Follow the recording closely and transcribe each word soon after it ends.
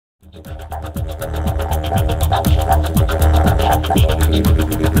lay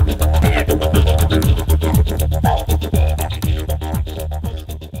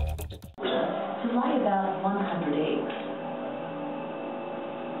about 100 eggs.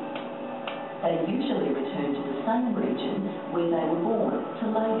 They usually return to the same region where they were born to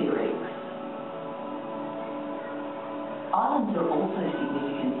lay their eggs. Islands are also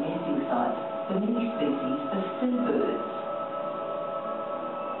significant nesting sites for many species of seabirds.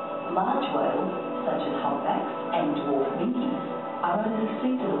 Large whales, such as humpbacks and dwarf minkies, are only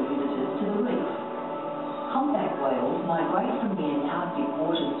seasonal visitors to the reef. Humpback whales migrate from the Antarctic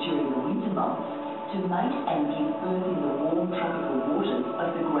waters during the winter months to mate and give birth in the warm tropical waters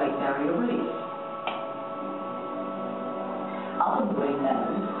of the Great Barrier Reef. Other marine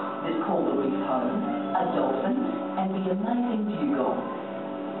mammals that call the reef home are dolphins and the amazing dugong.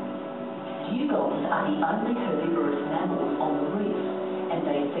 Dugongs are the only herbivorous mammals on the reef, and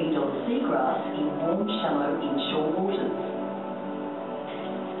they feed on seagrass in warm, shallow inshore waters.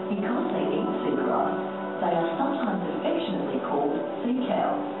 Because they eat seagrass, they are sometimes affectionately called sea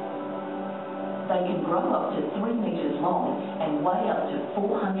cows. They can grow up to 3 metres long and weigh up to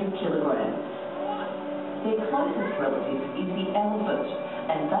 400 kilograms. Their closest relative is the elephant,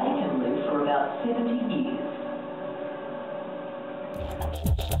 and they can live for about 70 years.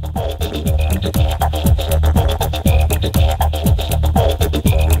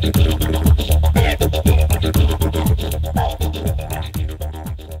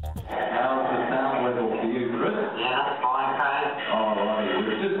 How's the sound level for you, Chris? Yeah, that's fine, Craig. Alrighty,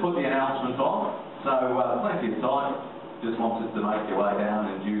 we've just put the announcement on, so plenty of time. Just wanted to make your way down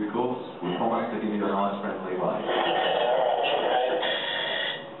in due course. We promise to give you a nice friendly way.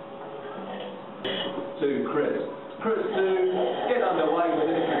 To Chris. Chris, to get underway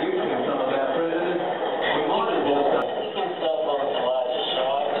with introducing some of our predators, we might as well start. This can start on the largest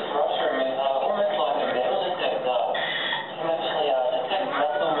shark. This rostrum is almost like a metal detector. You can actually detect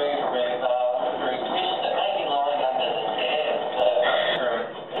muscle movement through fish that may be lying under the sand.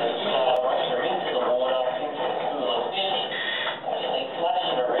 So rostrum into the water, into the pool of fish, actually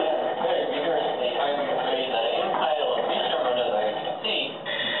flashing around very vigorously, hoping to either impale a fish on one of those teeth,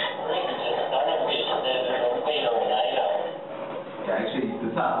 or even just stun a fish that will feed on later. Okay, actually,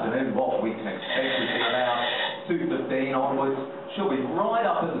 this afternoon, what we can expect is around 2:15 onwards. She'll be right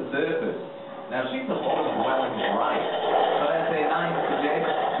up at the surface. Now, she's a bottom-dwelling ray, but as their name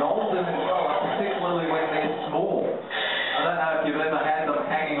suggests, golden in colour, particularly when they're small. I don't know if you've ever had them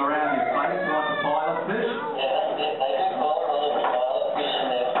hanging around your face like a pilot fish. Yeah, that's it. They do call them a little pilot fish, and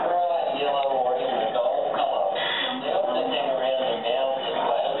they're bright yellow or even a gold colour. They often hang around the mouths of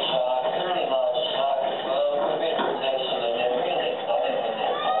whale sharks, really large sharks as well, for a bit of protection, and they're really exciting when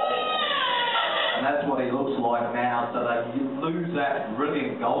they're flying. And that's what he looks like now, so they lose that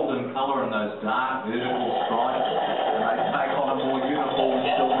brilliant golden colour and those dark vertical stripes, and they take on a more uniform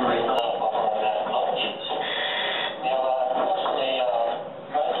silvery colour.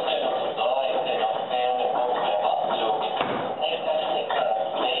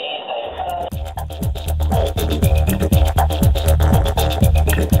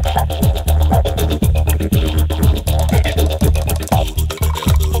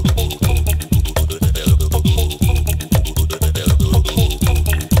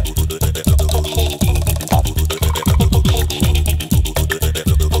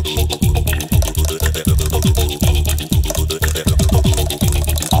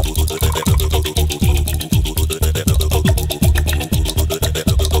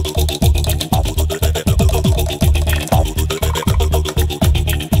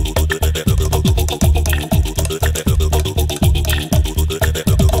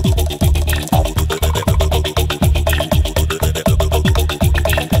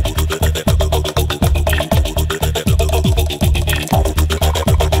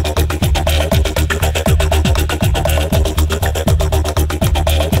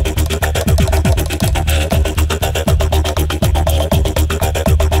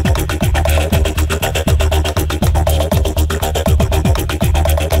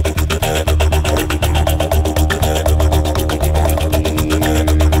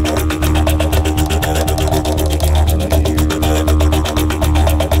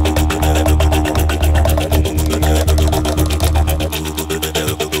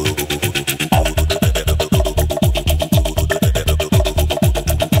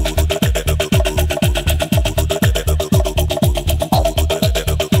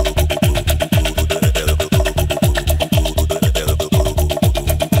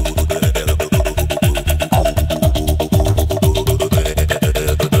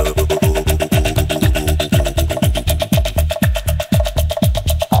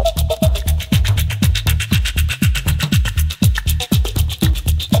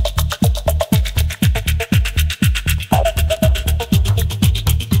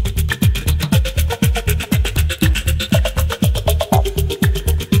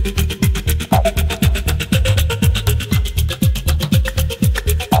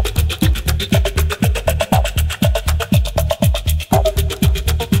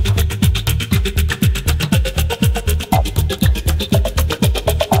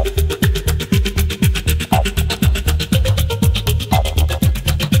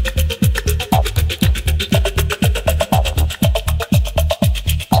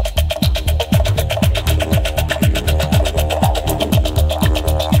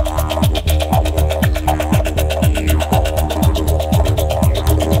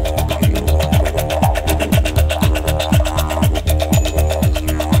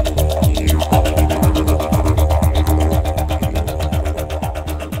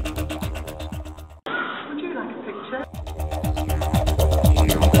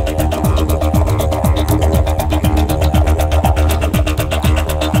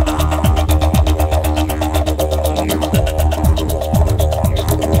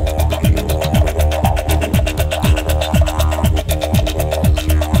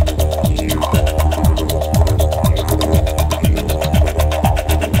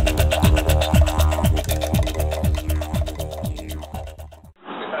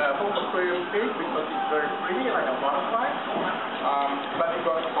 fish because it's very pretty, like a butterfly, but it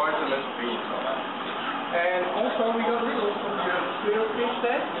got poisonous feed. And also we got little fish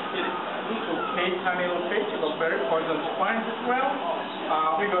there. It's okay, tiny little fish. It got very poisonous spines as well.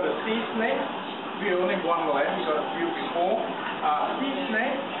 We got a sea snake. We only one left. We got a few before. Sea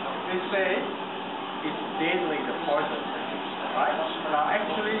snake, they say, is deadly, the poison. Right? Now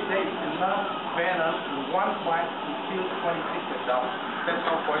actually there is enough venom in one bite to kill 26 adults. That's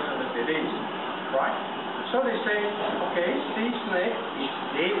how poisonous it is. Right? So they say, okay, sea snake is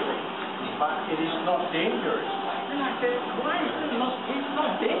deadly, but it is not dangerous. And I said, why is it not? It's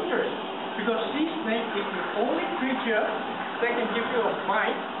not dangerous. Because sea snake is the only creature that can give you a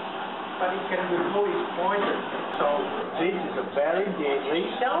bite, but it can withhold its poison. So this is a very deadly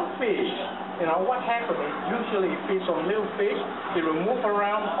shellfish. You know, what happens is usually it feeds on little fish. They will move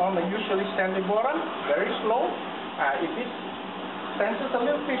around on the usually sandy bottom, very slow. If it senses a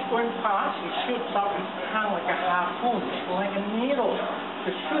little fish going past, it shoots out its tongue like a harpoon, like a needle, to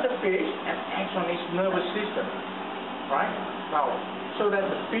shoot a fish and acts on its nervous system. Right? Now, so that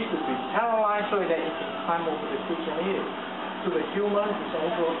the fish will be paralyzed so that it can climb over the fish and eat it. To the human, it's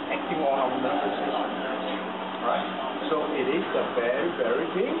also acting on our nervous system. Right? So it is very, very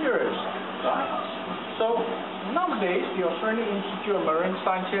dangerous. Right? So nowadays, the Australian Institute of Marine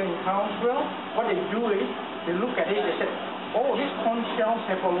Science here in Townsville, what they do is, they look at it, they say, oh, these conch shells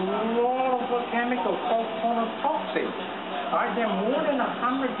have a lot of chemicals called chronotoxins. Right? There are more than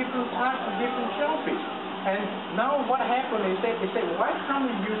 100 different types of different shellfish. And now what happened is that they say, why can't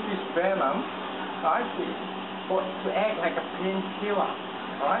we use this venom, right, to act like a painkiller,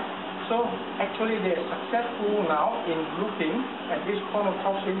 right? So actually they're successful now in looking at this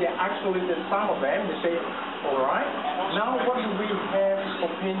chronotoxin. They isolated some of them. They say, all right, now what do we have for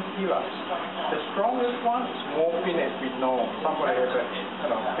painkillers? The strongest one is morphine, as we know. Somebody has a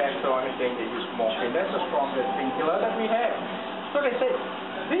cancer or anything, they use morphine. That's the strongest painkiller that we have. So they say,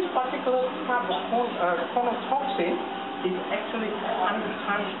 this particular type of chronotoxin is actually 100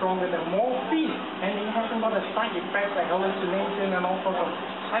 times stronger than morphine, and it hasn't got a side effects like hallucination and all sorts of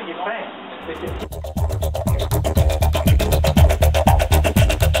side effects.